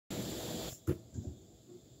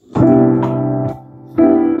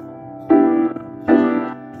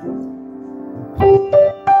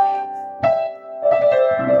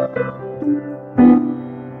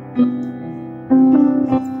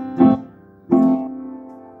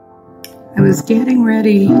I was getting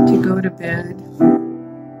ready to go to bed,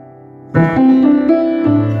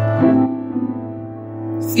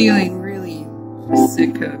 feeling really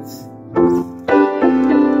sick of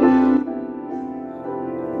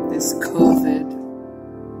this COVID.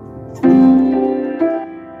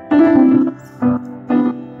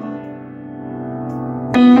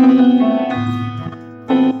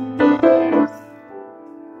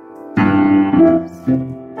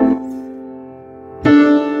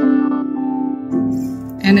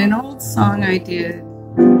 And an old song I did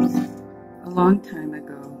a long time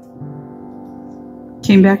ago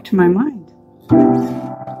came back to my mind.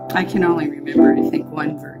 I can only remember, I think,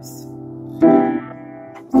 one verse.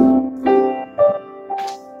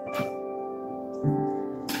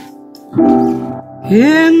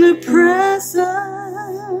 In the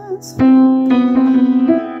presence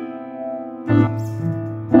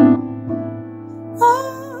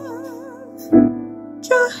of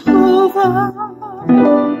Jehovah,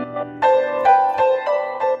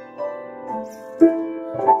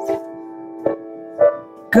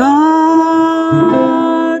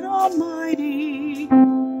 God Almighty,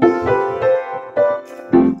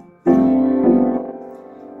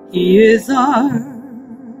 He is our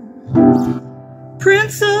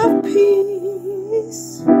Prince of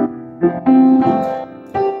Peace.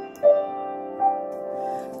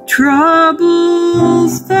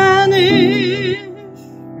 Troubles vanish,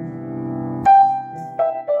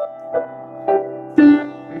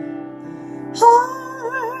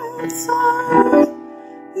 hearts are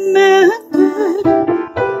mended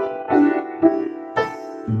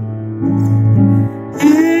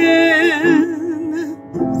in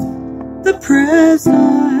the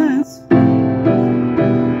presence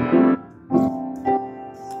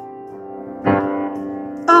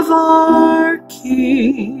of our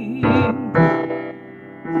King.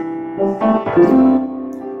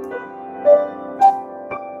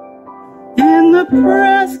 In the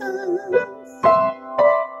presence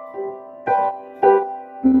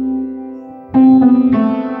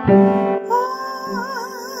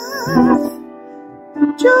of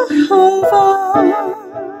Jehovah,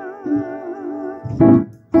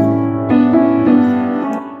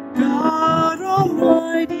 God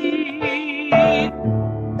Almighty,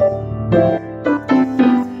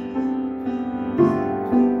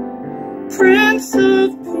 Prince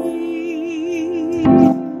of Peace,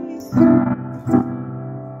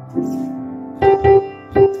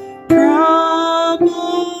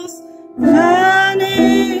 troubles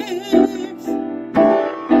vanish,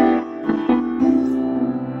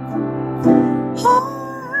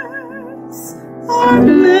 hearts are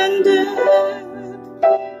mended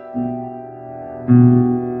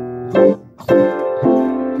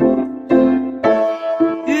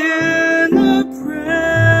in the presence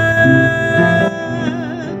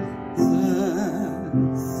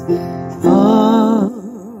of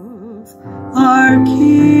our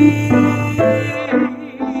King.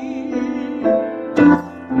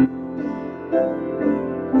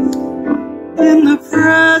 In the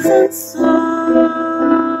presence of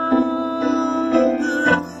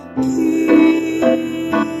the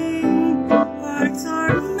King, hearts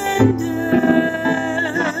are mended,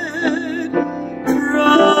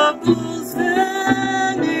 troubles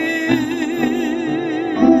vanish.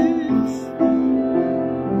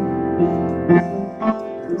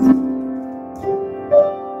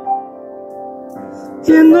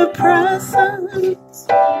 In the presence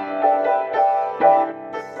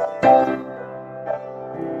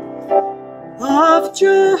of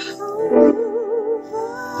Jehovah,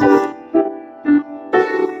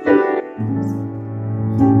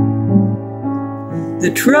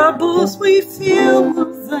 the troubles we feel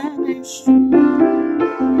will vanish.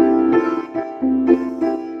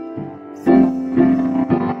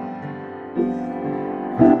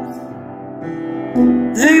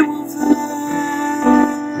 They will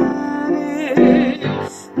vanish.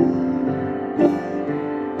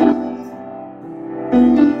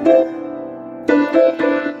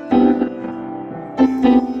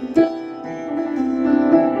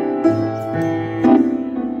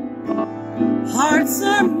 Hearts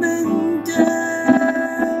are mended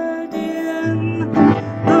in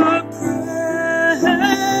the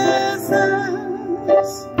presence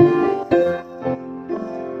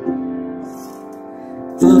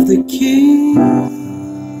of the King.